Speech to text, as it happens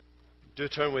Do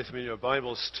turn with me in your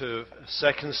Bibles to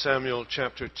 2 Samuel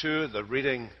chapter 2, the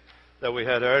reading that we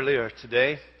had earlier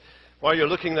today. While you're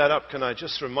looking that up, can I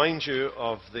just remind you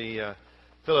of the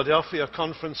Philadelphia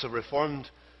Conference of Reformed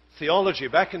Theology.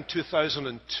 Back in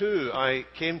 2002, I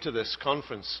came to this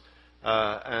conference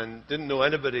and didn't know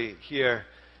anybody here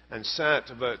and sat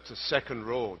about the second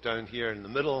row down here in the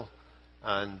middle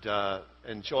and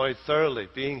enjoyed thoroughly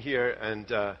being here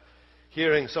and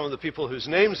hearing some of the people whose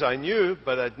names I knew,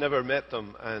 but I'd never met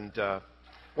them. And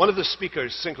one of the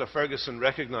speakers, Sinclair Ferguson,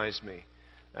 recognized me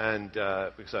and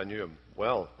because I knew him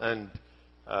well. And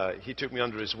he took me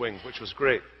under his wing, which was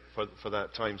great for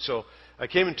that time. So I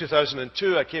came in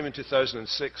 2002, I came in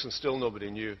 2006, and still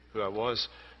nobody knew who I was.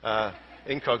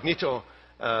 Incognito.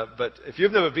 But if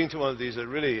you've never been to one of these, they're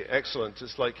really excellent.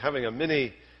 It's like having a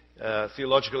mini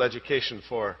theological education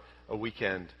for a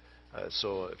weekend.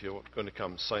 So if you're going to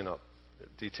come, sign up.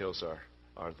 Details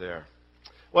are there.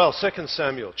 Well, 2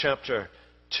 Samuel chapter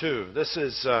 2. This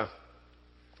is a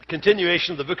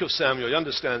continuation of the book of Samuel. You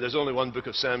understand there's only one book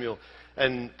of Samuel.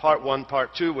 And part 1,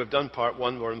 part 2, we've done part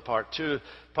 1, we're in part 2.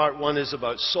 Part 1 is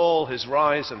about Saul, his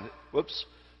rise and... Whoops,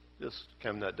 just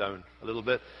calm that down a little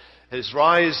bit. His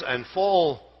rise and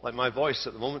fall, like my voice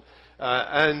at the moment.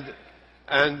 The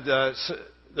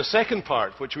second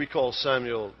part, which we call 2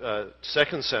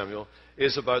 Samuel,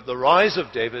 is about the rise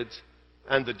of David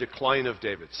and the decline of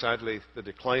David. Sadly, the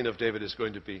decline of David is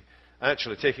going to be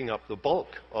actually taking up the bulk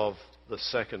of the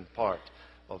second part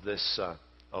of this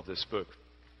book.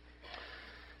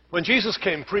 When Jesus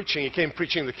came preaching, he came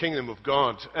preaching the kingdom of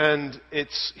God. And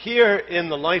it's here in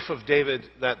the life of David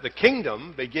that the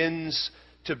kingdom begins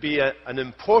to be an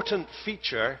important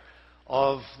feature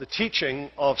of the teaching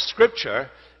of Scripture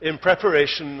in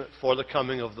preparation for the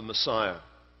coming of the Messiah.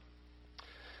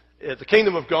 The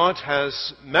kingdom of God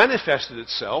has manifested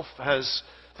itself, has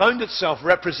found itself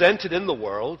represented in the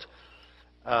world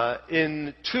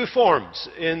in two forms.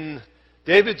 In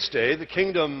David's day, the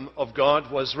kingdom of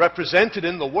God was represented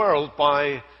in the world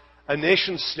by a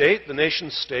nation-state, the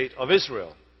nation-state of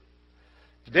Israel.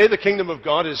 Today, the kingdom of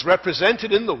God is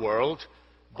represented in the world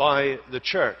by the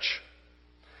church.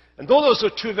 And though those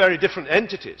are two very different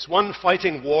entities, one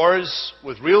fighting wars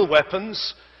with real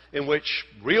weapons, in which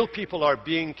real people are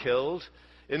being killed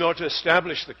in order to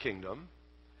establish the kingdom.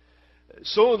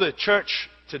 So the church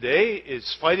today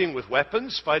is fighting with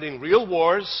weapons, fighting real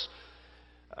wars,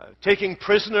 taking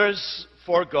prisoners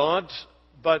for God,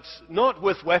 but not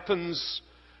with weapons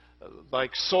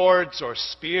like swords or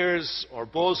spears or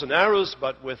bows and arrows,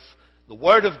 but with the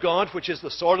Word of God, which is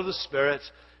the sword of the Spirit,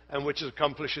 and which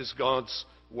accomplishes God's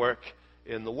work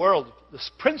in the world. The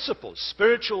principles,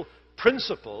 spiritual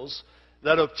principles,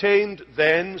 that obtained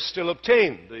then still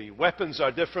obtain. The weapons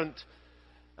are different.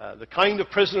 The kind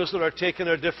of prisoners that are taken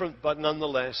are different, but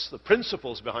nonetheless, the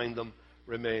principles behind them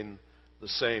remain the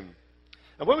same.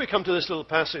 And when we come to this little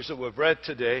passage that we've read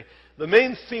today, the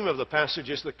main theme of the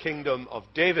passage is the kingdom of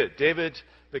David. David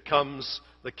becomes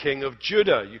the king of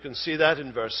Judah. You can see that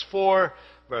in verse 4,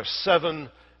 verse 7,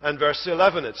 and verse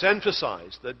 11. It's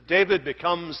emphasized that David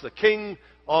becomes the king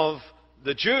of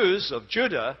the Jews, of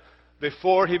Judah,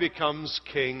 before he becomes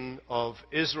king of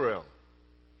Israel.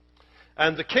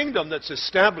 And the kingdom that's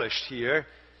established here,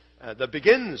 that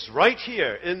begins right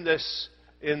here in this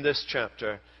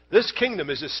chapter, this kingdom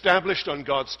is established on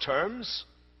God's terms.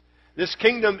 This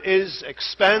kingdom is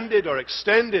expanded or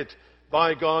extended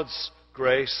by God's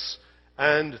grace,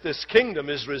 and this kingdom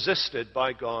is resisted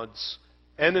by God's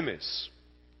enemies.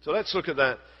 So let's look at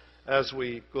that as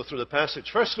we go through the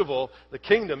passage. First of all, the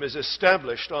kingdom is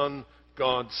established on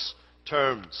God's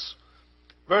terms.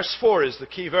 Verse 4 is the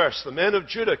key verse. The men of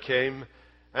Judah came,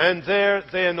 and there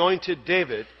they anointed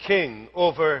David king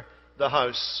over the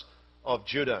house of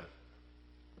Judah.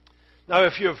 Now,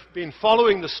 if you've been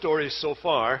following the story so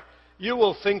far, you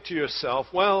will think to yourself,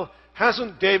 well,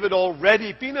 hasn't David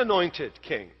already been anointed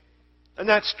king? And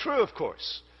that's true, of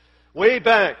course. Way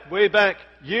back,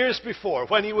 years before,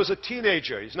 when he was a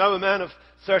teenager. He's now a man of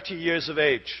 30 years of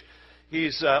age.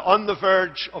 He's on the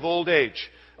verge of old age.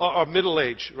 Or middle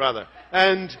age, rather.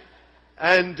 And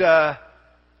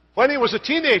when he was a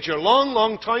teenager,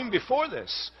 long time before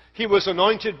this, he was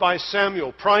anointed by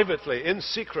Samuel privately, in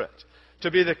secret,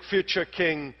 to be the future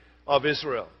king of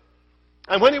Israel.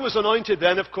 And when he was anointed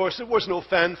then, of course, there was no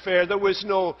fanfare. There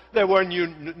were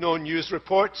no news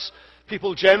reports.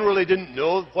 People generally didn't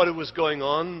know what was going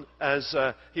on as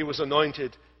he was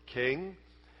anointed king.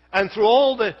 And through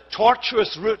all the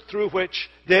tortuous route through which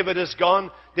David has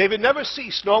gone, David never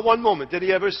ceased, not one moment did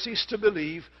he ever cease to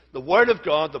believe the word of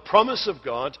God, the promise of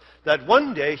God, that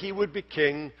one day he would be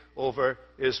king over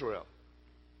Israel.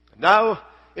 Now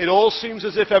it all seems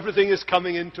as if everything is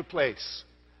coming into place.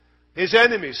 His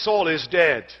enemy, Saul, is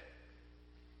dead.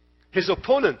 His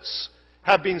opponents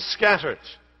have been scattered.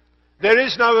 There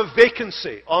is now a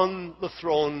vacancy on the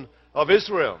throne of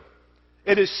Israel.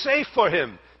 It is safe for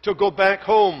him to go back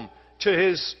home to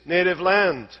his native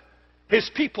land. His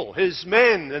people, his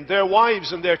men and their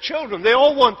wives and their children, they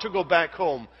all want to go back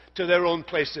home to their own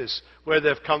places where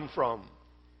they've come from.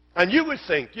 And you would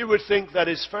think that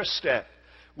his first step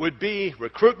would be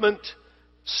recruitment,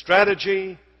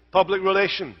 strategy, public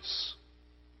relations,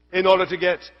 in order to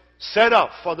get set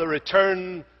up for the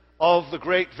return of the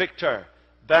great victor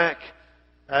back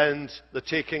and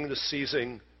the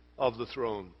seizing of the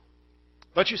throne.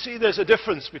 But you see, there's a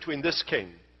difference between this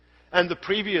king and the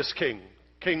previous king,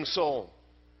 King Saul.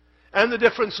 And the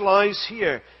difference lies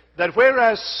here, that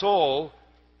whereas Saul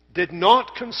did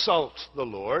not consult the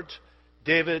Lord,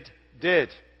 David did.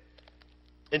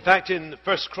 In fact, in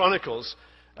 1 Chronicles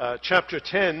chapter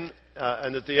 10,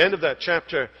 and at the end of that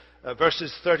chapter,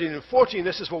 verses 13 and 14,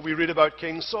 this is what we read about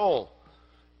King Saul.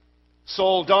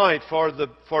 Saul died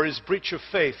for his breach of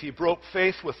faith. He broke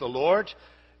faith with the Lord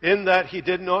in that he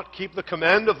did not keep the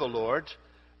command of the Lord,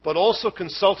 but also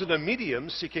consulted a medium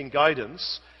seeking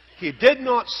guidance. He did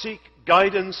not seek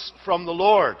guidance from the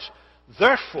Lord.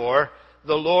 Therefore,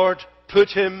 the Lord put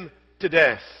him to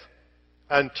death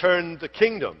and turned the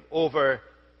kingdom over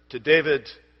to David,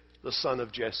 the son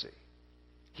of Jesse.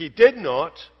 He did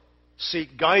not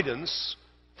seek guidance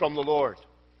from the Lord.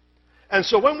 And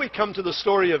so when we come to the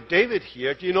story of David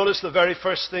here, do you notice the very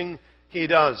first thing he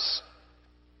does?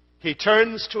 He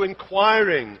turns to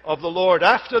inquiring of the Lord.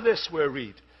 After this, we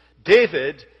read,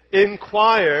 David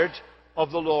inquired of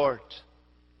the Lord.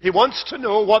 He wants to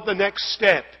know what the next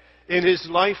step in his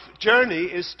life journey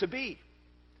is to be.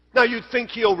 Now, you'd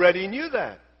think he already knew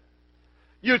that.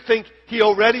 You'd think he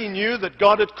already knew that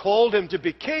God had called him to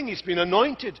be king. He's been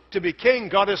anointed to be king.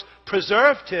 God has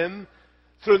preserved him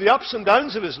through the ups and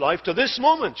downs of his life to this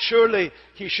moment. Surely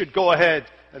he should go ahead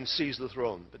and seize the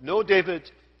throne. But no, David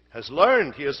has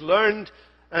learned. He has learned,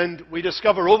 and we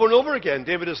discover over and over again,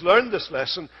 David has learned this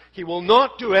lesson. He will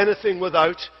not do anything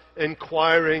without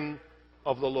inquiring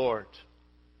of the Lord.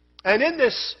 And in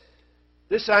this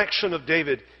action of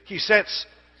David, he sets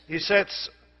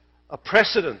a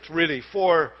precedent, really,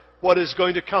 for what is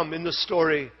going to come in the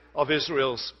story of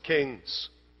Israel's kings.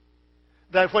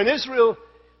 That when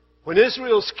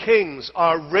Israel's kings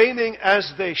are reigning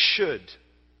as they should,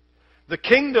 the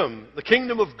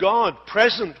kingdom of God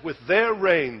present with their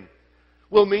reign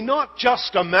will be not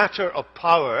just a matter of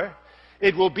power,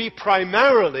 it will be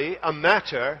primarily a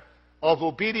matter of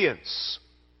obedience.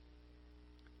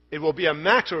 It will be a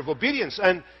matter of obedience.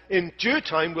 And in due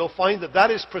time, we'll find that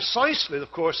that is precisely,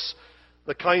 of course,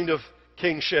 the kind of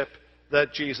kingship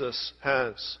that Jesus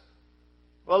has.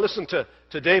 Well, listen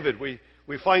to David. We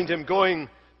find him going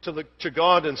to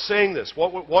God and saying this.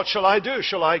 What shall I do?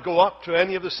 Shall I go up to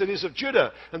any of the cities of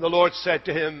Judah? And the Lord said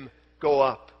to him, go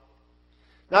up.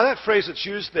 Now, that phrase that's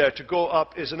used there, to go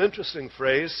up, is an interesting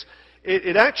phrase.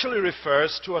 It actually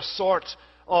refers to a sort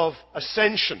of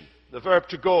ascension. The verb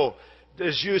to go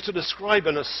is used to describe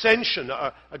an ascension,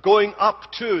 a going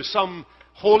up to some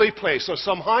holy place or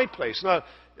some high place. Now,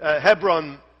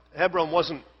 Hebron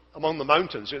wasn't among the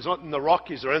mountains. It's not in the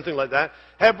Rockies or anything like that.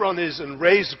 Hebron is in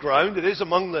raised ground. It is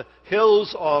among the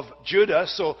hills of Judah.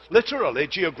 So literally,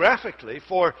 geographically,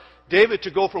 for David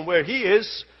to go from where he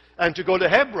is and to go to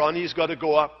Hebron, he's got to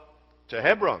go up to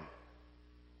Hebron.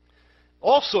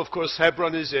 Also, of course,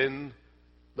 Hebron is in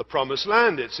the Promised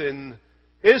Land. It's in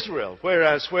Israel,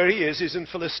 whereas where he is, he's in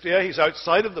Philistia. He's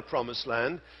outside of the Promised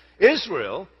Land.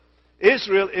 Israel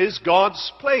is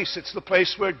God's place. It's the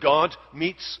place where God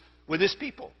meets with his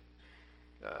people.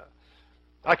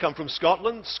 I come from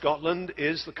Scotland. Scotland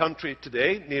is the country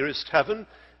today nearest heaven.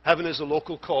 Heaven is a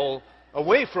local call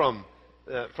away from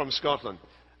Scotland.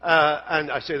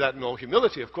 And I say that in all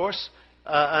humility, of course.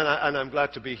 And I'm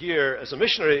glad to be here as a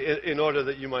missionary in order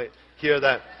that you might hear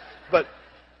that.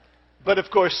 But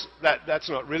of course, that's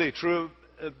not really true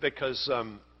because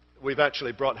we've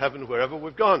actually brought heaven wherever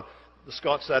we've gone. The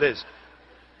Scots, that is.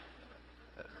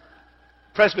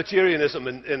 Presbyterianism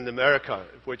in America,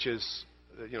 which is,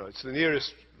 it's the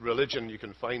nearest religion you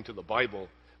can find to the Bible,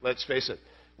 let's face it,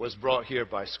 was brought here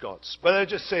by Scots. But I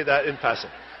just say that in passing.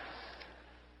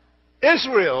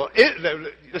 Israel,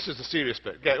 this is the serious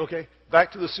bit. Okay,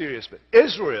 back to the serious bit.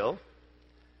 Israel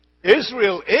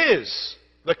is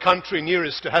the country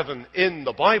nearest to heaven in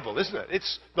the Bible, isn't it?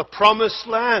 It's the Promised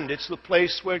Land. It's the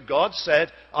place where God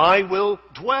said, I will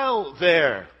dwell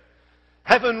there.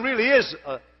 Heaven really is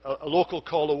a local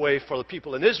call away for the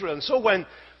people in Israel. And so when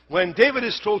when David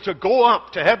is told to go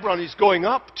up to Hebron, he's going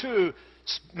up to,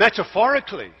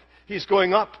 metaphorically, he's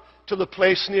going up to the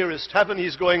place nearest heaven.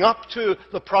 He's going up to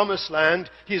the promised land.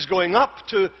 He's going up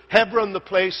to Hebron, the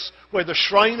place where the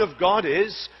shrine of God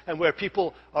is and where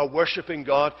people are worshiping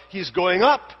God. He's going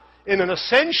up in an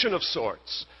ascension of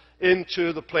sorts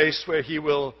into the place where he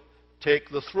will take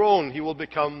the throne. He will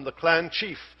become the clan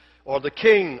chief or the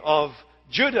king of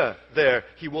Judah there.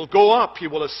 He will go up. He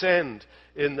will ascend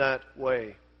in that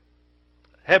way.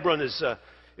 Hebron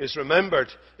is remembered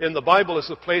in the Bible as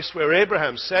the place where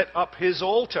Abraham set up his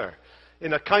altar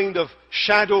in a kind of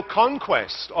shadow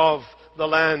conquest of the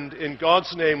land in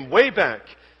God's name way back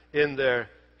in their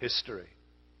history.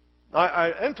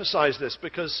 I emphasize this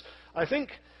because I think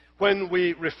when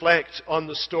we reflect on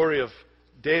the story of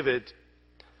David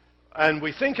and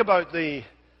we think about the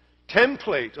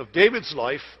template of David's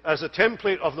life as a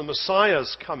template of the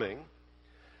Messiah's coming,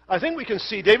 I think we can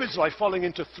see David's life falling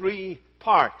into three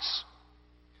parts.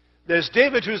 There's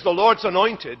David, who's the Lord's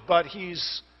anointed, but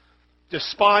he's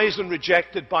despised and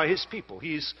rejected by his people.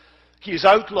 He's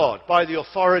outlawed by the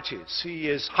authorities. He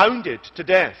is hounded to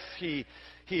death. He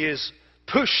is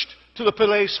pushed to the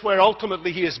place where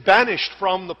ultimately he is banished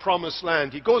from the promised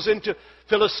land. He goes into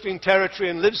Philistine territory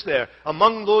and lives there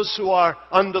among those who are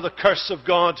under the curse of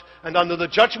God and under the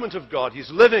judgment of God.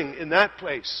 He's living in that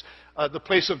place, the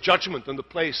place of judgment and the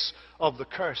place of the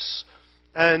curse.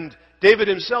 And David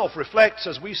himself reflects,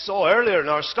 as we saw earlier in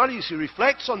our studies, he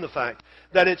reflects on the fact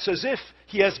that it's as if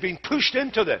he has been pushed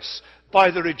into this by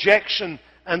the rejection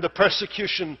and the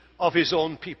persecution of his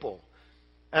own people.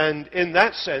 And in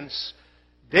that sense,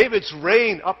 David's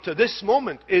reign up to this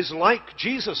moment is like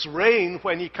Jesus' reign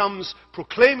when he comes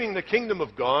proclaiming the kingdom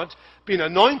of God, being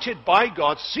anointed by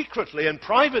God secretly and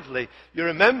privately. You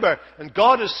remember, and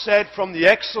God has said from the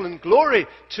excellent glory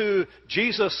to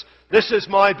Jesus, "This is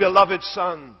my beloved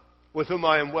Son, with whom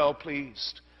I am well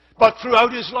pleased." But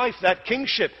throughout his life, that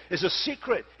kingship is a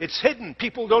secret. It's hidden.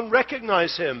 People don't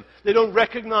recognize him. They don't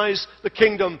recognize the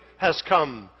kingdom has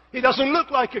come. He doesn't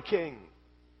look like a king.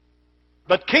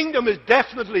 But kingdom it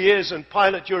definitely is, and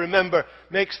Pilate, you remember,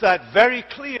 makes that very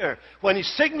clear when he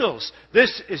signals,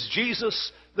 "This is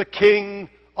Jesus, the King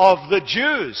of the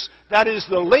Jews." That is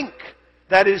the link.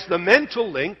 That is the mental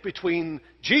link between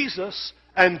Jesus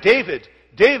and David.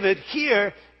 David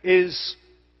here is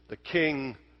the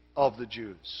King of the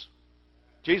Jews.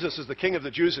 Jesus is the King of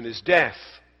the Jews in his death.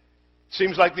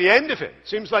 Seems like the end of it.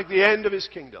 Seems like the end of his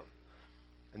kingdom.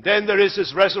 And then there is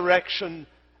his resurrection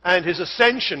and his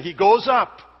ascension. He goes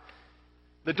up.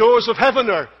 The doors of heaven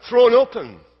are thrown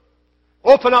open.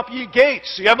 Open up, ye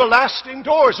gates, the everlasting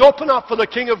doors. Open up, for the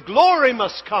King of glory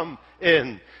must come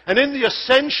in. And in the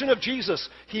ascension of Jesus,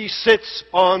 he sits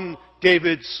on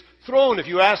David's throne. If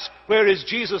you ask, where is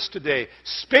Jesus today?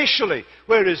 Spatially,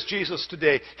 where is Jesus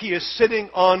today? He is sitting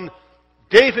on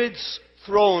David's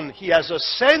throne. He has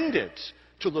ascended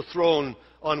to the throne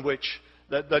on which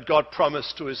that God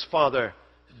promised to his father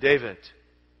David.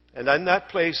 And in that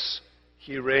place,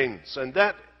 he reigns. And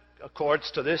that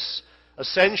accords to this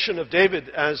ascension of David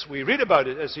as we read about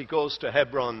it as he goes to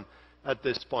Hebron at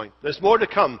this point. There's more to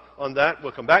come on that.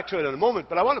 We'll come back to it in a moment.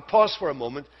 But I want to pause for a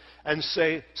moment and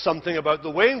say something about the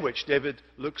way in which David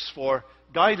looks for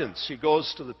guidance. He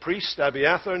goes to the priest,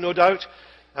 Abiathar, no doubt.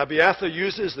 Abiathar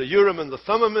uses the Urim and the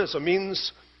Thummim as a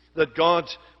means that God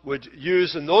would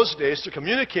use in those days to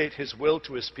communicate his will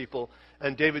to his people.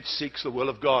 And David seeks the will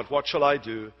of God. What shall I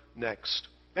do next?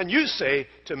 And you say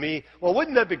to me, well,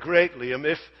 wouldn't that be great, Liam,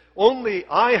 if only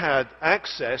I had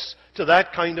access to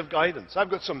that kind of guidance? I've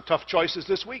got some tough choices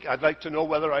this week. I'd like to know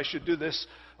whether I should do this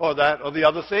or that or the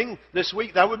other thing this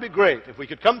week. That would be great if we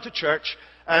could come to church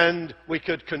and we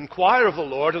could inquire of the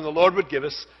Lord, and the Lord would give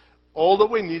us all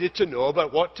that we needed to know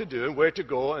about what to do and where to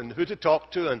go and who to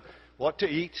talk to and what to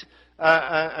eat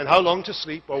and how long to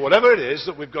sleep or whatever it is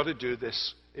that we've got to do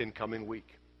this incoming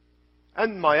week.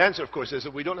 And my answer, of course, is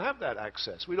that we don't have that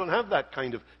access. We don't have that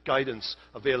kind of guidance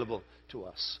available to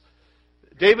us.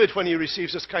 David, when he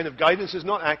receives this kind of guidance, is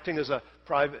not acting as a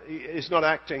private, is not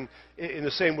acting in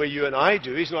the same way you and I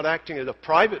do. He's not acting as a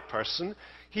private person.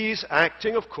 He's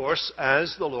acting, of course,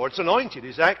 as the Lord's anointed.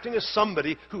 He's acting as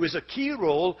somebody who is a key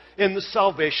role in the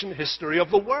salvation history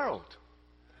of the world.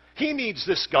 He needs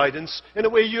this guidance in a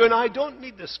way you and I don't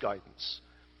need this guidance.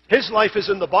 His life is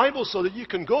in the Bible so that you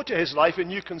can go to his life and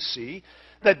you can see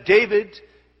that David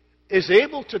is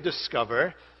able to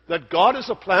discover that God has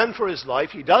a plan for his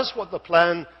life. He does what the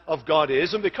plan of God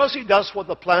is, and because he does what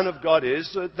the plan of God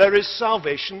is, there is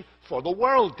salvation for the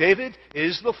world. David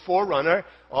is the forerunner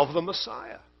of the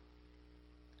Messiah.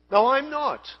 Now, I'm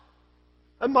not.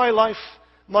 And my life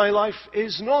my life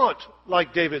is not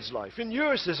like David's life, and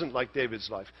yours isn't like David's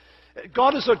life.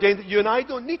 God has ordained that you and I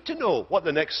don't need to know what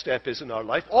the next step is in our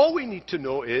life. All we need to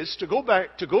know is to go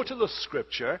to the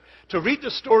Scripture, to read the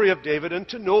story of David, and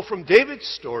to know from David's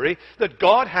story that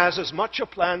God has as much a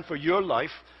plan for your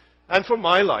life and for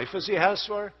my life as he has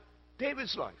for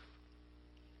David's life.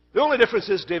 The only difference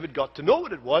is David got to know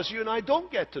what it was. You and I don't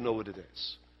get to know what it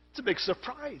is. It's a big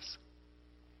surprise.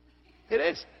 It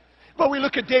is. But we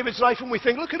look at David's life and we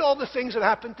think, look at all the things that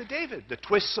happened to David. The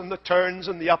twists and the turns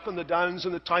and the up and the downs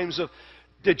and the times of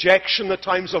dejection, the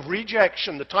times of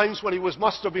rejection, the times when he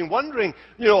must have been wondering,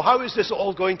 how is this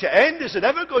all going to end? Is it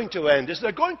ever going to end? Is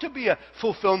there going to be a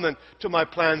fulfillment to my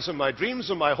plans and my dreams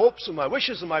and my hopes and my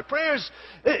wishes and my prayers?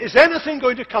 Is anything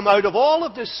going to come out of all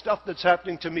of this stuff that's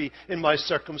happening to me in my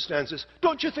circumstances?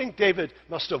 Don't you think David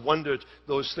must have wondered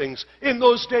those things in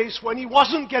those days when he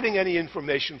wasn't getting any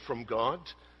information from God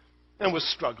and was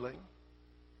struggling?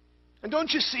 And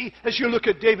don't you see, as you look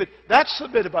at David, that's the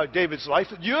bit about David's life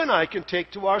that you and I can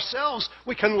take to ourselves.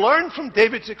 We can learn from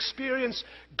David's experience.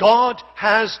 God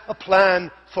has a plan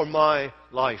for my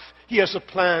life. He has a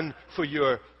plan for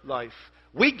your life.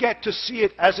 We get to see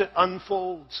it as it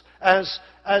unfolds, as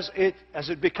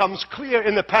it becomes clear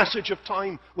in the passage of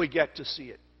time. We get to see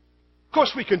it. Of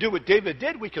course, we can do what David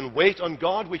did. We can wait on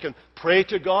God. We can pray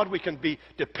to God. We can be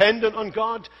dependent on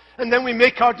God. And then we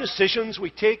make our decisions.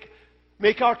 We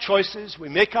make our choices. We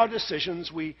make our decisions.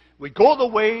 We go the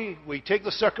way. We take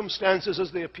the circumstances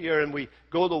as they appear, and we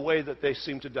go the way that they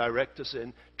seem to direct us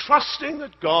in, trusting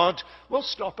that God will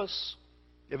stop us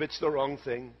if it's the wrong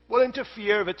thing. Will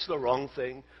interfere if it's the wrong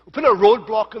thing. We'll put a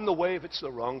roadblock in the way if it's the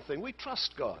wrong thing. We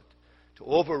trust God to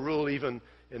overrule even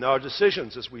in our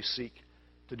decisions as we seek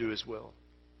to do his will.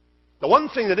 The one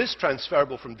thing that is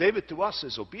transferable from David to us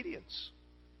is obedience.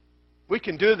 We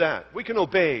can do that. We can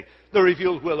obey the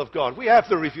revealed will of God. We have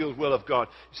the revealed will of God.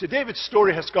 You see, David's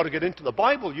story has got to get into the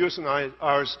Bible. Yours and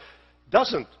ours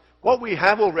doesn't. What we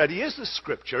have already is the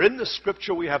Scripture. In the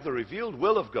Scripture, we have the revealed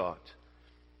will of God.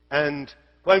 And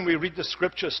when we read the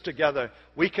Scriptures together,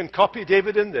 we can copy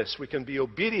David in this. We can be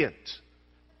obedient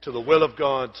to the will of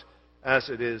God as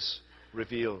it is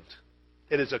revealed.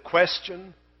 It is a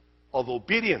question of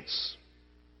obedience.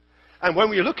 And when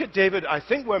we look at David, I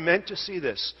think we're meant to see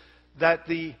this, that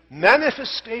the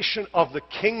manifestation of the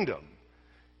kingdom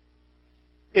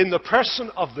in the person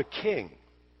of the king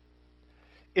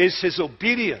is his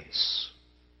obedience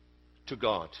to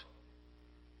God.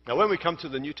 Now, when we come to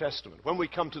the New Testament, when we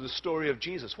come to the story of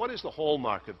Jesus, what is the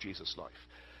hallmark of Jesus' life?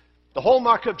 The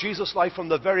hallmark of Jesus' life from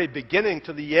the very beginning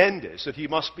to the end is that he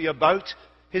must be about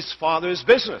his Father's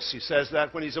business. He says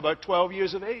that when he's about 12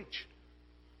 years of age.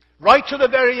 Right to the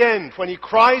very end, when he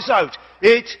cries out,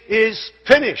 "It is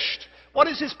finished." What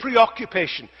is his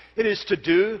preoccupation? It is to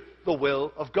do the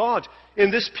will of God. In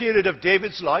this period of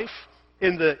David's life,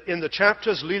 in the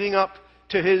chapters leading up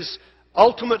to his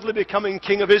ultimately becoming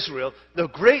king of Israel, the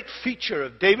great feature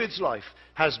of David's life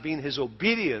has been his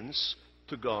obedience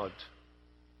to God.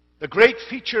 The great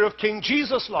feature of King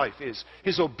Jesus' life is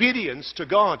his obedience to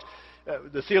God.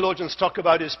 The theologians talk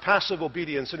about his passive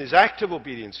obedience and his active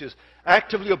obedience. He is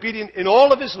actively obedient in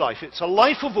all of his life. It's a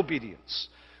life of obedience.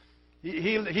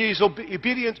 He is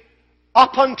obedient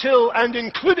up until and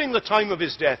including the time of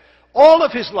his death. All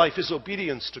of his life is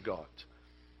obedience to God.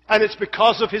 And it's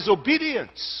because of his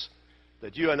obedience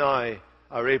that you and I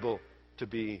are able to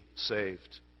be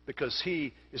saved. Because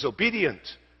he is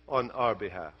obedient on our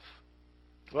behalf.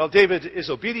 Well, David is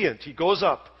obedient. He goes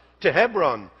up to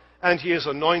Hebron and he is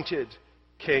anointed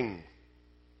king.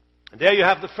 And there you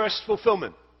have the first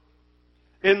fulfillment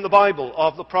in the Bible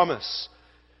of the promise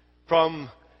from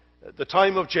the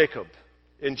time of Jacob.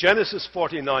 In Genesis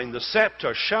 49, the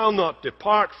scepter shall not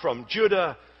depart from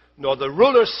Judah, nor the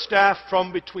ruler's staff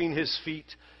from between his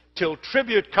feet, till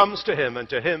tribute comes to him, and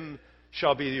to him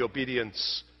shall be the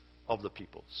obedience of the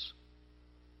peoples.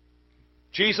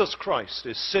 Jesus Christ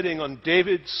is sitting on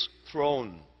David's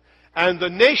throne, and the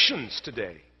nations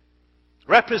today,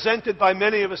 represented by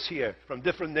many of us here from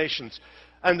different nations,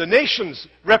 and the nations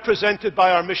represented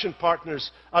by our mission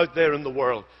partners out there in the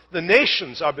world, the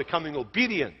nations are becoming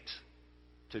obedient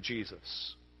to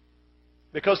Jesus.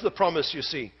 Because the promise, you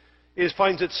see,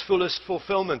 finds its fullest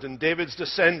fulfillment in David's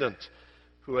descendant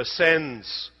who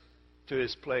ascends to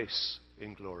his place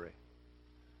in glory.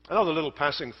 Another little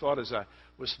passing thought as I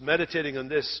was meditating on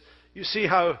this. You see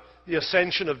how the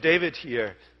ascension of David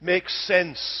here makes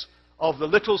sense of the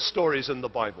little stories in the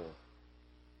Bible.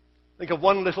 Think of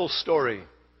one little story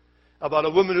about a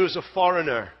woman who's a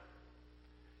foreigner.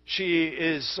 She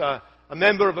is a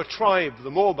member of a tribe,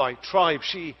 the Moabite tribe.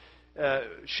 She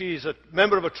She's a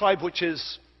member of a tribe which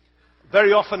is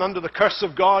very often under the curse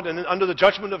of God and under the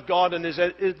judgment of God, and is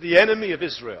the enemy of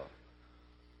Israel.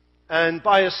 And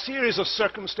by a series of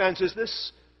circumstances,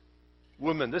 this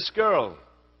woman, this girl,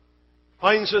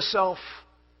 finds herself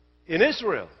in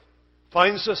Israel,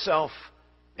 finds herself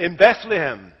in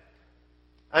Bethlehem,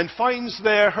 and finds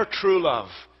there her true love.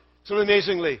 It's an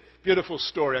amazingly beautiful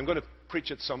story. I'm going to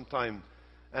preach it sometime,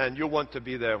 and you'll want to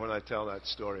be there when I tell that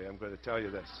story. I'm going to tell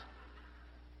you this.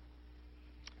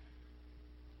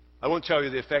 I won't tell you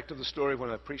the effect of the story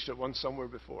when I preached it once somewhere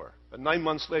before. But 9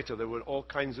 months later, there were all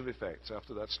kinds of effects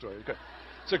after that story.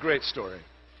 It's a great story.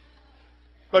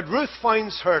 But Ruth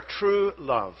finds her true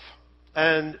love.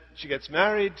 And she gets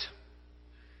married.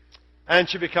 And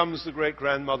she becomes the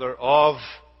great-grandmother of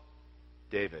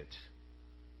David.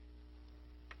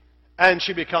 And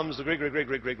she becomes the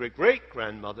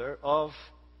great-great-great-great-great-great-grandmother of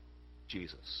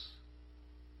Jesus.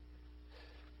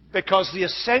 Because the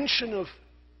ascension of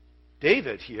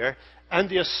David here and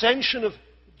the ascension of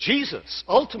Jesus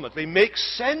ultimately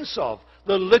makes sense of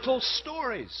the little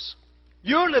stories.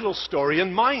 Your little story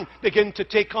and mine begin to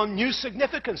take on new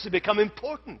significance. They become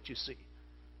important, you see,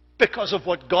 because of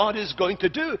what God is going to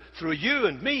do through you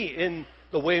and me in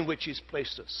the way in which He's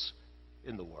placed us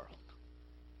in the world.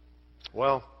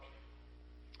 Well,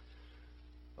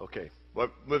 okay, we're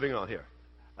moving on here.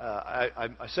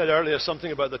 I said earlier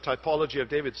something about the typology of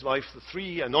David's life. The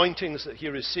 3 anointings that he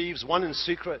receives, one in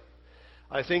secret,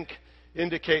 I think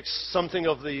indicates something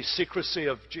of the secrecy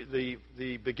of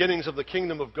the beginnings of the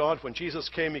kingdom of God. When Jesus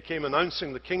came, He came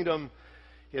announcing the kingdom.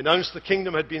 He announced the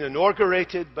kingdom had been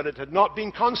inaugurated, but it had not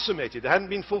been consummated. It hadn't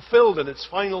been fulfilled in its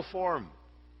final form.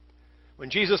 When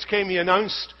Jesus came,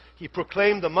 He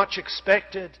proclaimed the much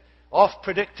expected,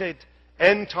 oft-predicted,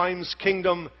 end times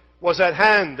kingdom was at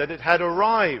hand, that it had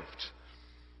arrived.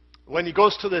 When He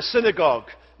goes to the synagogue,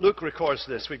 Luke records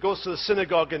this. He goes to the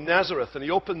synagogue in Nazareth and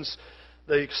He opens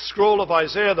the scroll of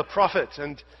Isaiah the prophet.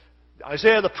 And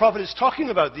Isaiah the prophet is talking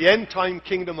about the end time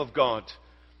kingdom of God.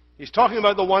 He's talking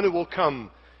about the one who will come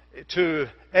to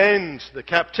end the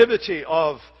captivity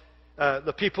of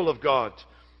the people of God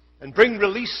and bring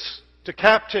release to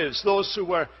captives, those who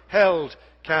were held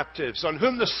captives, on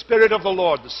whom the Spirit of the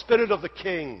Lord, the Spirit of the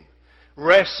King,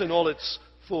 rests in all its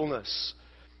fullness,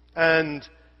 and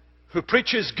who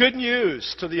preaches good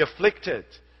news to the afflicted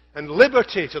and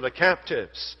liberty to the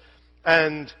captives.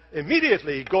 And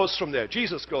immediately He goes from there.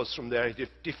 Jesus goes from there. He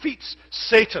defeats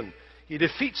Satan. He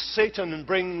defeats Satan and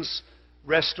brings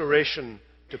restoration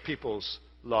to people's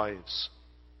lives.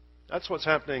 That's what's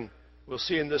happening. We'll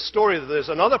see in this story that there's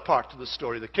another part to the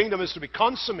story. The kingdom is to be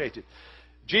consummated.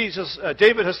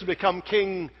 David has to become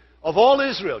king of all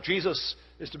Israel. Jesus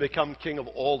is to become king of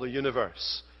all the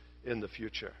universe in the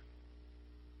future.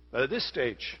 But at this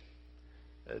stage,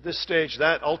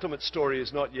 that ultimate story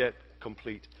is not yet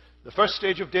complete. The first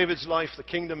stage of David's life, the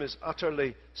kingdom is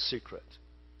utterly secret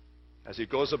as he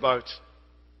goes about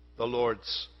the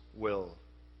Lord's will.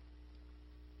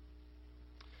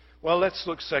 Well, let's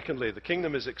look secondly. The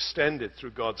kingdom is extended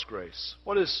through God's grace.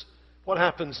 What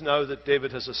happens now that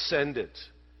David has ascended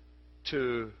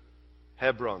to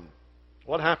Hebron?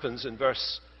 What happens in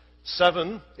verse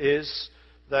 7 is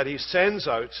that he sends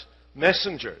out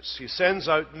messengers. He sends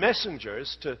out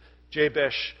messengers to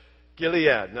Jabesh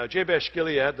Gilead. Now, Jabesh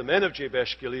Gilead, the men of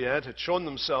Jabesh Gilead, had shown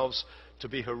themselves to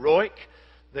be heroic.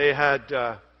 They had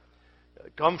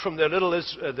come from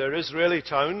their Israeli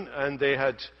town, and they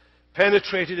had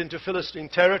penetrated into Philistine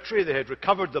territory. They had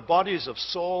recovered the bodies of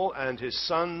Saul and his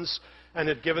sons and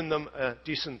had given them a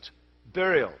decent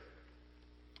burial.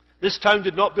 This town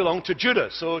did not belong to Judah,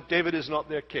 so David is not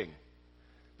their king.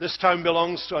 This town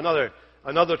belongs to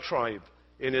another tribe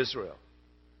in Israel.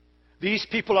 These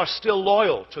people are still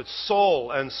loyal to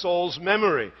Saul and Saul's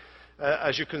memory,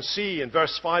 as you can see in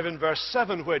verse 5 and verse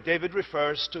 7, where David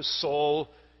refers to Saul,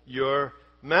 your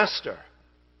master.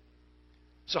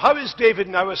 So how is David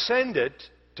now ascended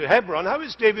to Hebron? How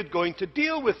is David going to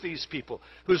deal with these people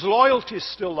whose loyalties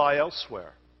still lie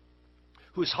elsewhere?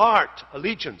 Whose heart,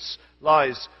 allegiance,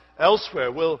 lies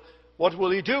elsewhere? What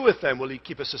will he do with them? Will he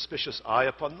keep a suspicious eye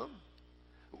upon them?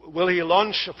 Will he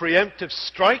launch a preemptive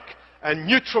strike and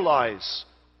neutralize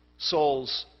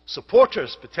Saul's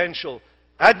supporters, potential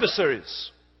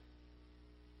adversaries?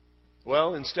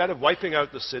 Well, instead of wiping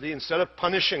out the city, instead of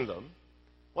punishing them,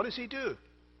 what does he do?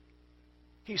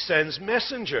 He sends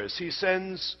messengers. He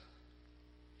sends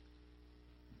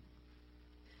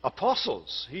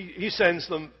apostles. He sends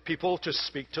them people to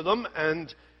speak to them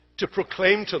and to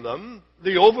proclaim to them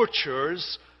the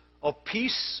overtures of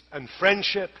peace and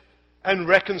friendship and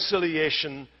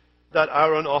reconciliation that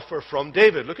are on offer from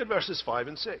David. Look at verses 5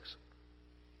 and 6.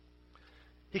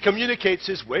 He communicates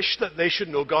his wish that they should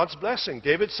know God's blessing.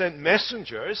 David sent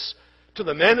messengers to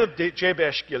the men of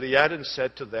Jabesh Gilead and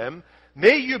said to them,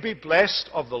 "May you be blessed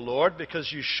of the Lord,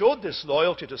 because you showed this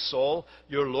loyalty to Saul,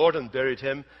 your Lord, and buried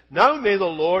him. Now may the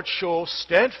Lord show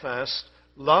steadfast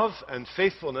love and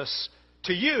faithfulness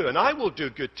to you, and I will do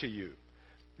good to you,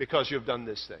 because you've done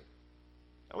this thing."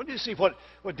 I want you to see what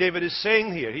David is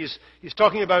saying here. He's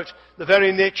talking about the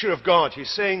very nature of God. He's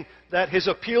saying that his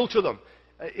appeal to them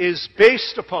is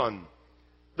based upon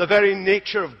the very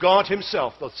nature of God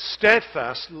himself, the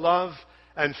steadfast love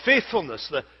and faithfulness,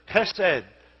 the hesed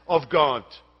of God.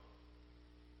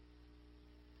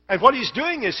 And what he's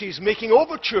doing is he's making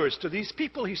overtures to these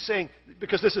people. He's saying,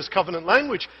 because this is covenant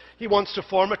language, he wants to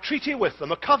form a treaty with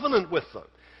them, a covenant with them.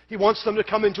 He wants them to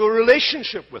come into a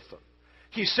relationship with them.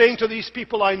 He's saying to these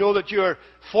people, I know that your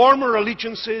former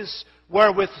allegiances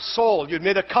were with Saul. You'd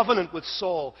made a covenant with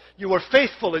Saul. You were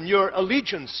faithful in your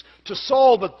allegiance to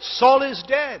Saul, but Saul is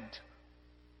dead.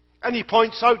 And he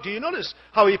points out, do you notice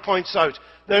how he points out?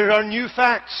 There are new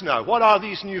facts now. What are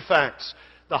these new facts?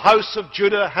 The house of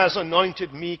Judah has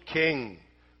anointed me king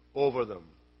over them.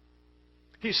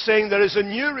 He's saying there is a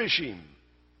new regime.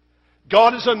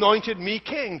 God has anointed me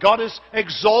king. God has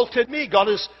exalted me. God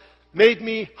has made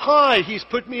me high. He's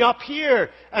put me up here.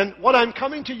 And what I'm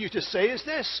coming to you to say is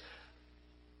this.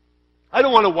 I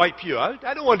don't want to wipe you out.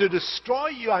 I don't want to destroy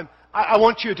you. I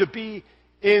want you to be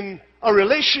in a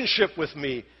relationship with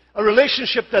me. A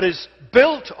relationship that is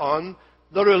built on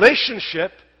the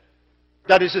relationship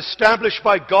that is established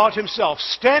by God himself.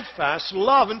 Steadfast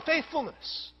love and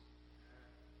faithfulness.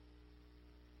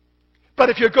 But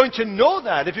if you're going to know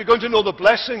that, if you're going to know the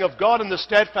blessing of God and the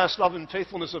steadfast love and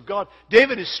faithfulness of God,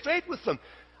 David is straight with them.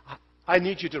 I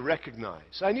need you to recognize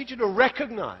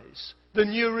the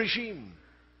new regime.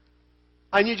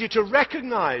 I need you to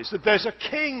recognize that there's a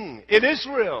king in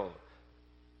Israel.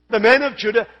 The men of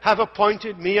Judah have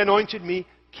anointed me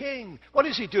king. What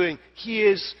is he doing? He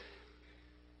is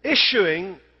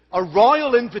issuing a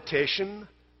royal invitation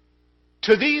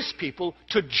to these people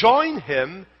to join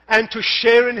him and to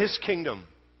share in his kingdom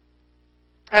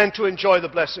and to enjoy the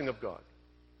blessing of God.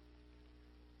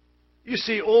 You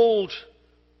see, old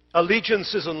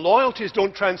allegiances and loyalties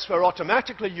don't transfer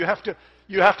automatically. You have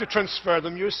to transfer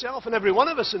them yourself. And every one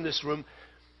of us in this room,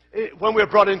 when we're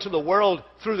brought into the world,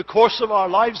 through the course of our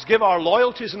lives, give our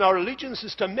loyalties and our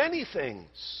allegiances to many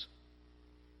things.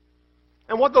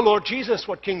 And what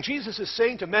King Jesus is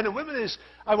saying to men and women is,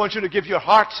 I want you to give your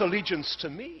heart's allegiance to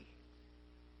me.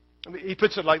 I mean, he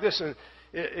puts it like this,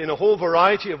 in a whole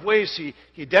variety of ways.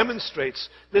 He demonstrates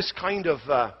this kind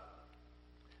of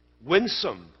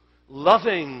winsome,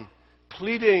 loving,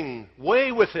 pleading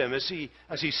way with him as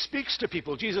he speaks to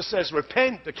people. Jesus says,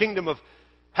 repent, the kingdom of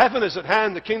heaven is at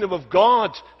hand, the kingdom of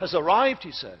God has arrived,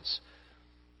 he says.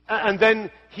 And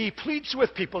then he pleads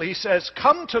with people. He says,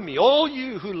 come to me, all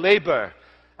you who labor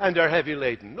and are heavy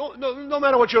laden. No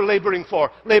matter what you're laboring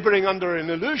for, laboring under an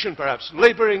illusion perhaps,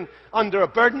 laboring under a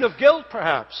burden of guilt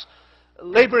perhaps,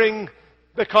 laboring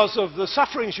because of the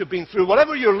sufferings you've been through,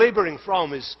 whatever you're laboring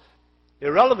from is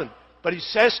irrelevant. But he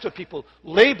says to people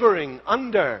laboring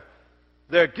under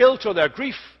their guilt or their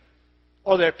grief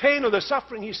or their pain or their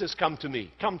suffering, he says, come to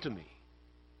me, come to me.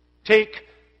 Take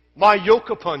my yoke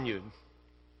upon you.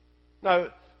 Now,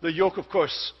 the yoke, of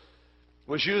course,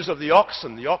 was used of the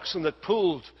oxen that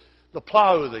pulled the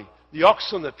plow, the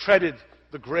oxen that treaded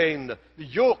the grain. The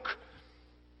yoke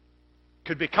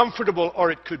could be comfortable or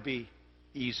it could be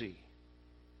easy.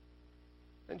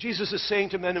 And Jesus is saying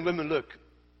to men and women, look,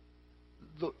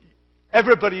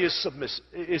 everybody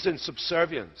is in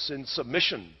subservience, in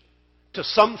submission to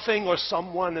something or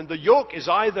someone, and the yoke is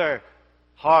either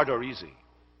hard or easy.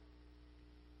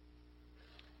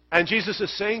 And Jesus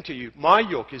is saying to you, my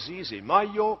yoke is easy. My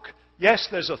yoke, yes,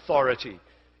 there's authority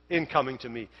in coming to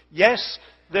me. Yes,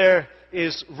 there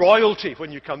is royalty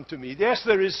when you come to me. Yes,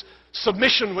 there is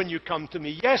submission when you come to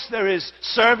me. Yes, there is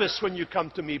service when you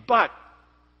come to me. But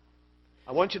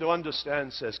I want you to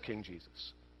understand, says King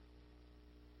Jesus,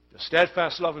 the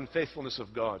steadfast love and faithfulness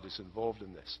of God is involved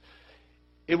in this.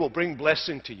 It will bring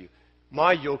blessing to you.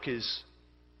 My yoke is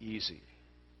easy.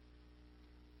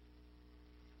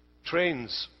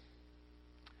 Trains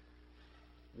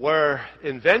were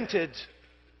invented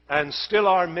and still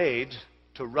are made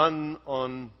to run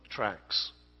on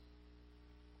tracks.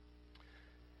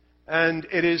 And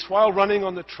it is while running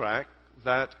on the track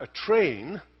that a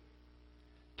train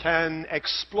can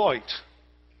exploit,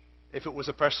 if it was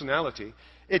a personality,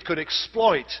 it could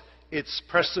exploit its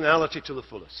personality to the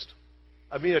fullest.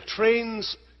 I mean, a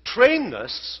train's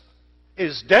trainness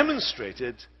is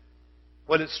demonstrated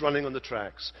when it's running on the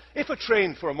tracks. If a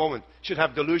train, for a moment, should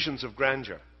have delusions of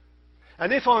grandeur,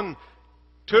 and if on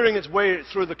touring its way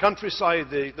through the countryside,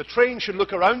 the train should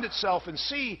look around itself and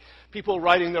see people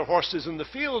riding their horses in the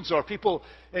fields, or people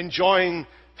enjoying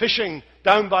fishing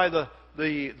down by the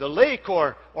lake,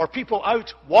 or people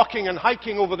out walking and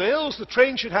hiking over the hills, the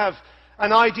train should have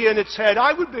an idea in its head.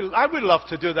 I would love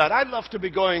to do that. I'd love to be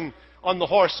going on the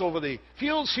horse over the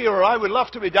fields here, or I would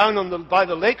love to be down by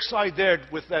the lakeside there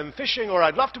with them fishing, or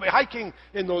I'd love to be hiking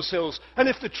in those hills. And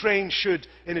if the train should,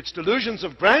 in its delusions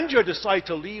of grandeur, decide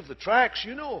to leave the tracks,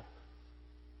 you know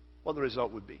what the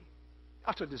result would be.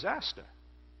 Utter disaster.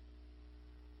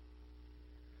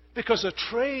 Because a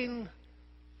train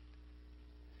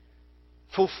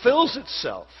fulfills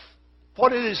itself,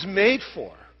 what it is made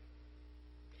for,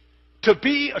 to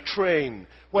be a train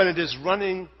when it is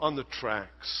running on the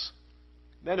tracks.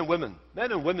 Men and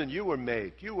women, you were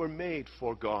made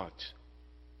for God.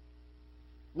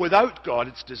 Without God,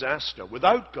 it's disaster.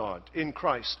 Without God in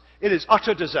Christ, it is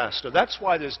utter disaster. That's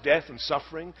why there's death and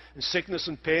suffering and sickness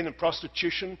and pain and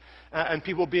prostitution and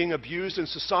people being abused in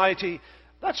society.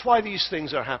 That's why these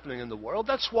things are happening in the world.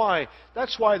 That's why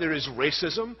there is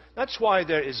racism. That's why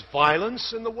there is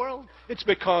violence in the world. It's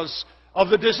because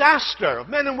of the disaster of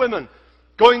men and women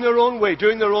going their own way,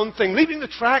 doing their own thing, leaving the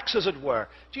tracks, as it were.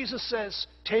 Jesus says,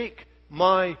 "Take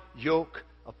my yoke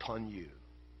upon you."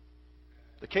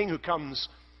 The King who comes,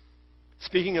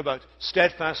 speaking about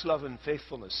steadfast love and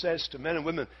faithfulness, says to men and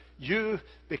women, you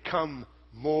become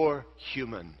more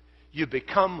human. You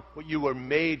become what you were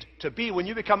made to be. When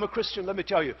you become a Christian, let me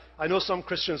tell you, I know some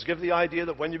Christians give the idea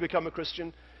that when you become a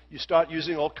Christian, you start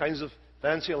using all kinds of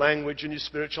fancy language and you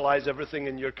spiritualize everything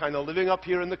and you're kind of living up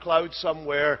here in the clouds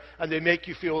somewhere and they make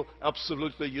you feel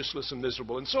absolutely useless and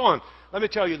miserable and so on. Let me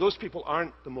tell you, those people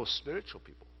aren't the most spiritual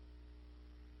people.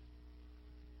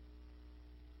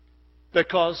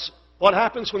 Because what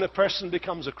happens when a person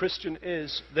becomes a Christian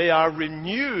is they are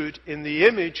renewed in the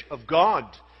image of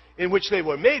God in which they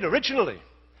were made originally.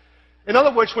 In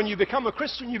other words, when you become a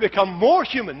Christian, you become more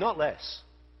human, not less.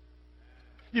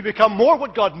 You become more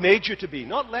what God made you to be,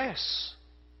 not less.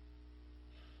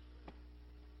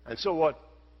 And so what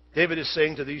David is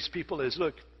saying to these people is,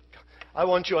 look, I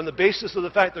want you on the basis of the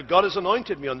fact that God has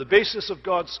anointed me, on the basis of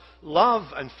God's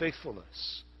love and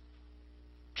faithfulness,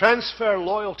 transfer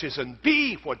loyalties and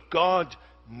be what God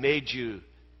made you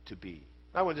to be.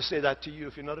 I want to say that to you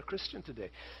if you're not a Christian today.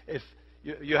 If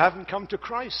you haven't come to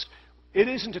Christ, it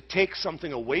isn't to take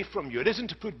something away from you. It isn't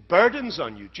to put burdens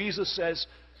on you. Jesus says,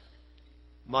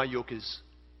 my yoke is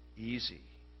easy.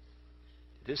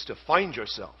 It is to find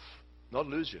yourself, not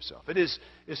lose yourself. It is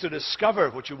to discover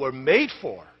what you were made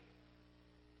for.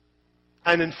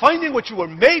 And in finding what you were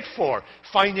made for,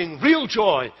 finding real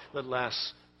joy that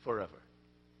lasts forever.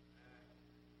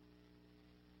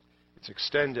 It's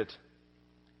extended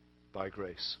by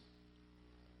grace.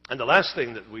 And the last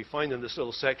thing that we find in this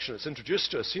little section that's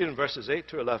introduced to us here in verses 8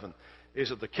 to 11 is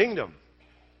that the kingdom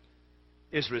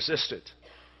is resisted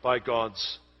by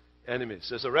God's enemies.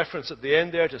 There's a reference at the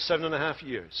end there to 7.5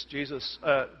 years.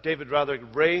 David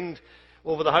reigned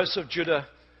over the house of Judah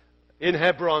in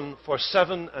Hebron for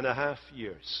 7.5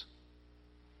 years.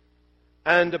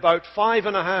 And about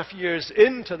 5.5 years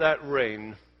into that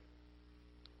reign,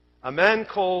 a man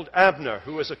called Abner,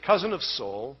 who was a cousin of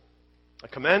Saul, a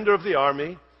commander of the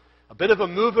army, a bit of a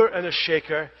mover and a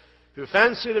shaker, who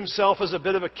fancied himself as a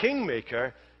bit of a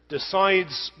kingmaker,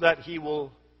 decides that he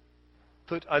will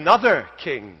put another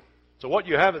king. So what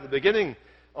you have at the beginning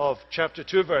of chapter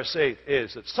 2, verse 8,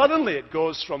 is that suddenly it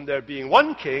goes from there being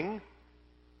one king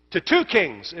to two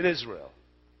kings in Israel.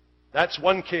 That's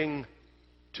one king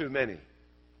too many.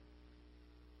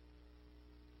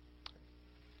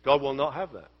 God will not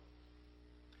have that.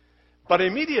 But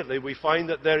immediately we find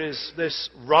that there is this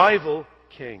rival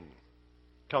king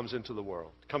comes into the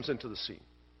world, comes into the scene.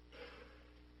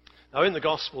 Now in the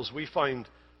Gospels we find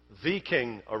the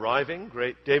king arriving,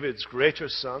 David's greater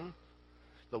son,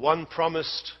 the one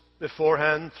promised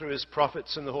beforehand through his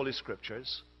prophets in the Holy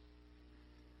Scriptures.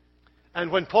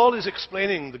 And when Paul is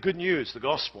explaining the good news, the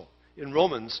gospel, in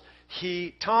Romans,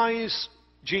 he ties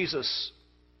Jesus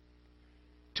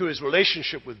to his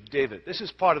relationship with David. This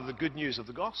is part of the good news of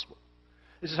the gospel.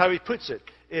 This is how he puts it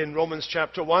in Romans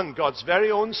chapter 1. God's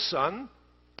very own Son,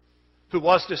 who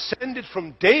was descended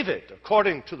from David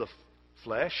according to the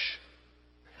flesh,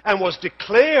 and was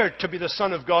declared to be the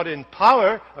Son of God in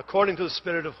power according to the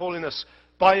Spirit of holiness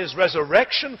by his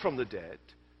resurrection from the dead,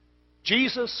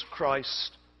 Jesus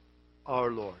Christ our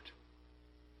Lord.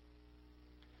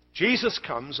 Jesus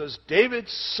comes as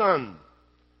David's son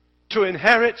to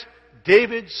inherit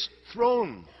David's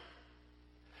throne.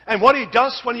 And what he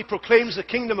does when he proclaims the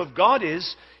kingdom of God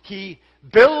is he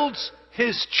builds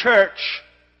his church.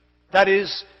 That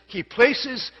is, he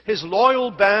places his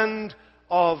loyal band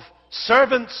of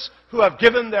servants who have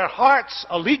given their hearts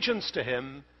allegiance to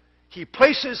him. He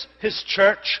places his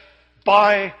church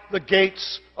by the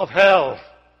gates of hell.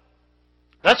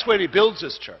 That's where he builds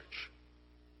his church.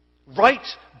 Right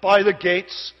by the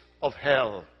gates of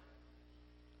hell.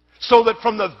 So that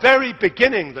from the very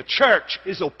beginning, the church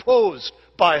is opposed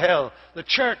by hell. The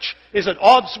church is at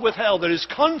odds with hell. There is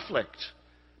conflict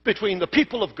between the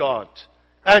people of God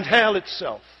and hell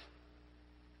itself.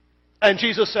 And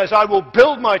Jesus says, I will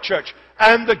build my church,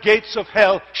 and the gates of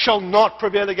hell shall not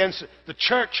prevail against it. The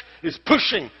church is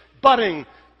pushing, butting,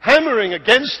 hammering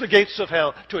against the gates of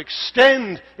hell to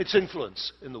extend its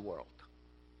influence in the world.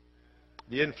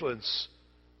 The influence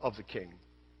of the king.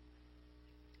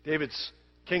 David's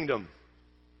kingdom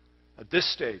at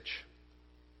this stage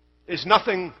is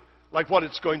nothing like what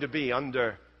it's going to be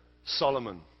under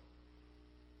Solomon.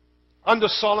 Under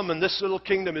Solomon, this little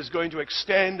kingdom is going to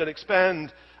extend and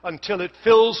expand until it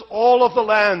fills all of the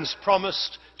lands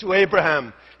promised to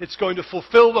Abraham. It's going to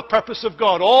fulfill the purpose of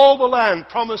God. All the land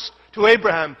promised to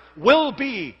Abraham will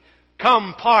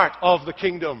become part of the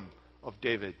kingdom of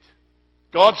David.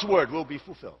 God's word will be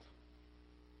fulfilled.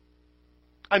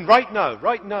 And right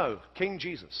now, King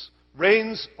Jesus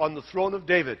reigns on the throne of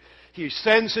David. He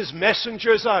sends his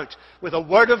messengers out with a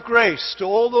word of grace to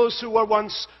all those who were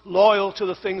once loyal to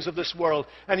the things of this world.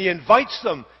 And he invites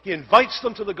them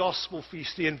to the gospel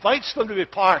feast. He invites them to be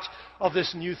part of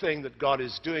this new thing that God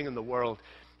is doing in the world.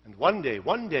 And one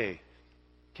day,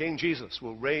 King Jesus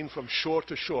will reign from shore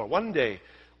to shore. One day,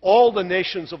 all the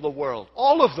nations of the world,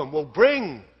 all of them will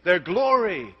bring their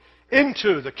glory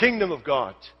into the kingdom of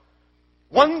God.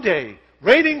 One day,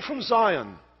 reigning from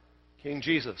Zion, King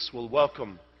Jesus will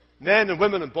welcome men and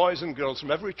women and boys and girls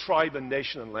from every tribe and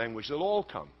nation and language. They'll all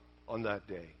come on that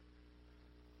day.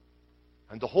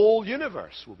 And the whole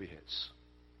universe will be his.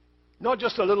 Not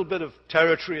just a little bit of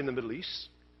territory in the Middle East.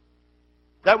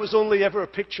 That was only ever a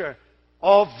picture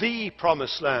of the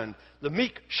promised land. The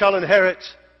meek shall inherit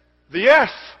the earth.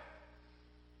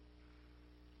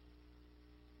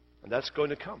 And that's going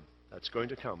to come. That's going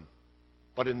to come.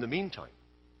 But in the meantime,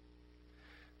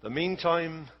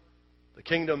 the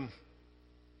kingdom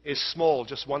is small,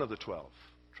 just one of the 12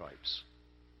 tribes.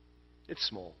 It's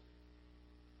small.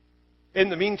 In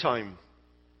the meantime,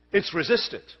 it's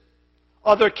resisted.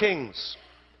 Other kings,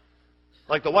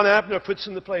 like the one Abner puts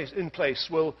in place,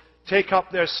 will take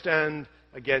up their stand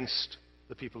against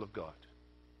the people of God.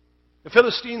 The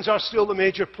Philistines are still the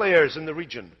major players in the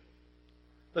region.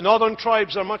 The northern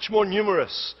tribes are much more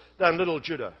numerous than little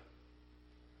Judah.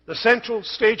 The central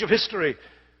stage of history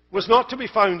was not to be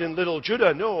found in little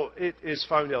Judah. No, it is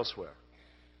found elsewhere.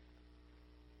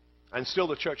 And still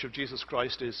the Church of Jesus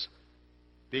Christ is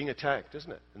being attacked,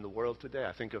 isn't it, in the world today?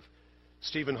 I think of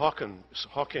Stephen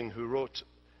Hawking, who wrote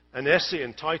an essay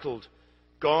entitled,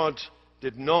 God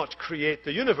Did Not Create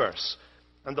the Universe.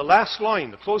 And the last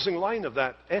line, the closing line of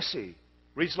that essay,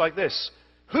 reads like this: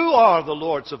 Who are the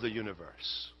lords of the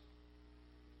universe?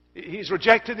 He's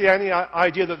rejected the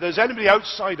idea that there's anybody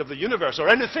outside of the universe or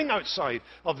anything outside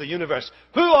of the universe.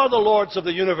 Who are the lords of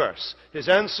the universe? His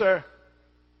answer,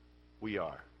 we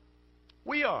are.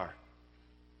 We are.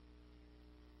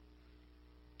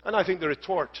 And I think the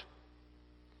retort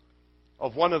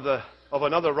of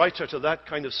another writer to that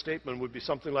kind of statement would be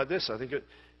something like this. I think it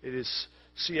is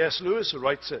C.S. Lewis who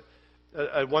writes it.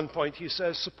 At one point he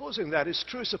says, supposing that is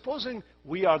true, supposing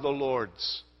we are the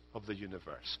lords of the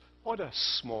universe, what a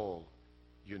small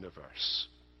universe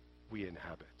we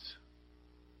inhabit.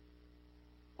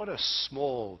 What a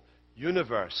small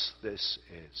universe this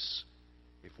is.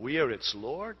 If we are its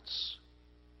lords,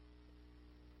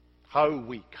 how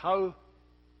weak, how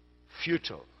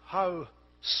futile, how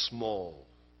small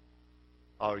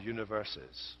our universe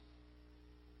is.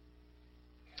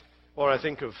 Or I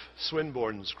think of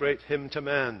Swinburne's great hymn to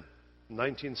man,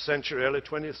 19th century, early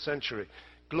 20th century.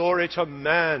 Glory to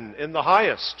man in the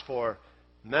highest, for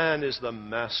man is the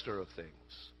master of things.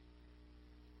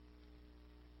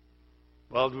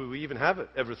 Well, do we even have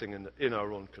everything in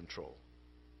our own control?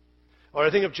 Or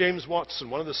I think of James Watson,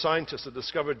 one of the scientists that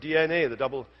discovered DNA, the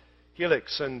double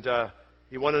helix, and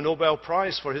he won a Nobel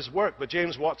Prize for his work. But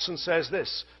James Watson says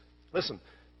this, listen,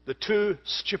 the two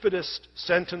stupidest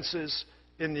sentences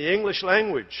in the English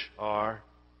language are,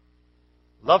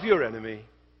 love your enemy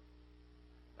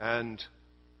and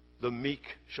the meek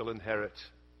shall inherit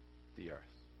the earth.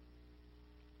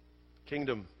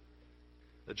 Kingdom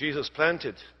that Jesus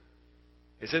planted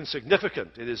is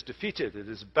insignificant. It is defeated. It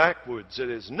is backwards. It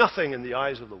is nothing in the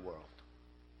eyes of the world.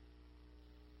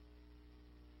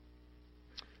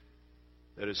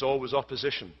 there is always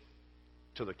opposition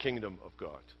to the kingdom of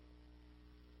God.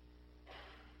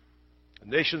 The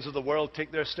nations of the world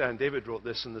take their stand. David wrote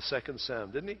this in the second Psalm,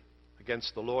 didn't he?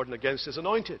 Against the Lord and against his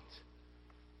anointed.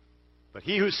 But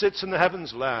he who sits in the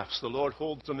heavens laughs. The Lord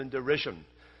holds them in derision.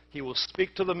 He will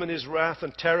speak to them in his wrath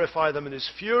and terrify them in his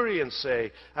fury and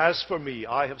say, as for me,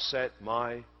 I have set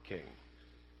my king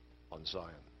on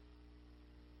Zion.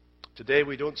 Today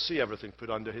we don't see everything put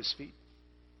under his feet.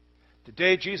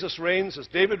 Today Jesus reigns as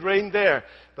David reigned there,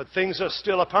 but things are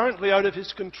still apparently out of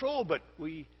his control. But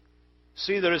we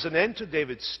see there is an end to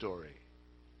David's story.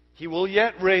 He will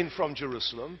yet reign from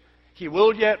Jerusalem. He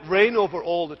will yet reign over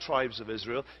all the tribes of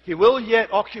Israel. He will yet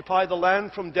occupy the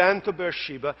land from Dan to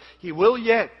Beersheba. He will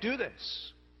yet do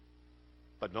this,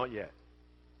 but not yet.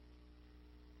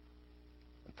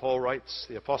 And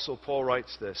the Apostle Paul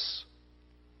writes this,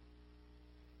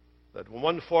 that in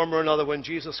one form or another, when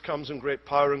Jesus comes in great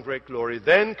power and great glory,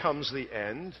 then comes the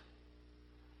end,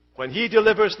 when he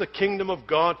delivers the kingdom of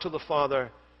God to the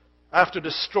Father, after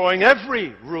destroying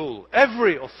every rule,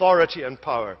 every authority and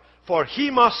power. For he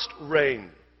must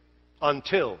reign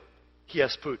until he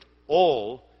has put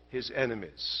all his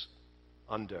enemies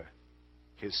under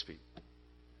his feet.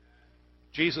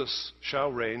 Jesus shall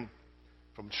reign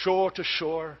from shore to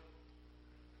shore,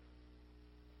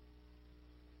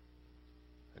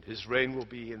 and his reign will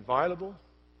be inviolable.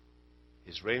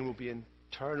 His reign will be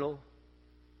eternal.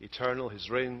 His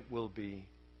reign will be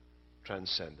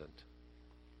transcendent.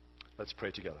 Let's pray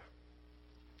together.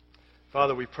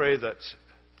 Father, we pray that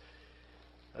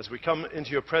as we come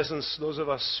into your presence, those of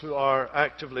us who are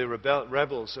actively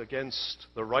rebels against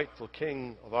the rightful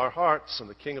King of our hearts and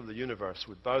the King of the universe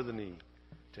would bow the knee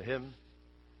to him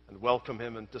and welcome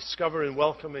him and discover in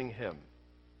welcoming him,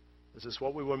 this is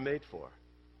what we were made for.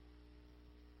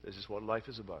 This is what life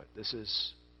is about. This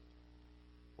is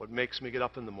what makes me get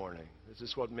up in the morning. This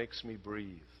is what makes me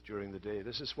breathe during the day.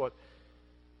 This is what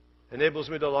enables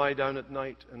me to lie down at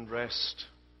night and rest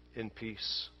in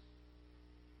peace.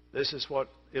 This is what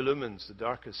illumines the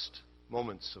darkest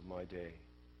moments of my day.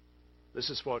 This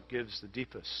is what gives the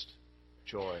deepest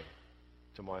joy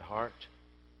to my heart.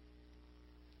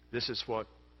 This is what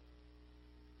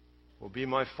will be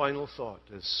my final thought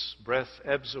as breath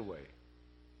ebbs away.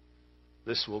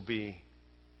 This will be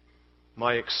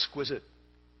my exquisite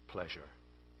pleasure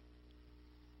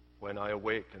when I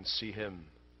awake and see him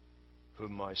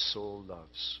whom my soul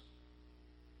loves.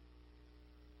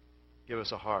 Give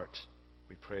us a heart,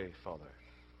 we pray, Father,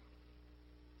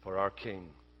 for our King,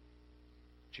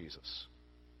 Jesus,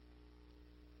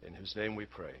 in whose name we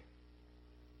pray.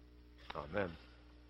 Amen.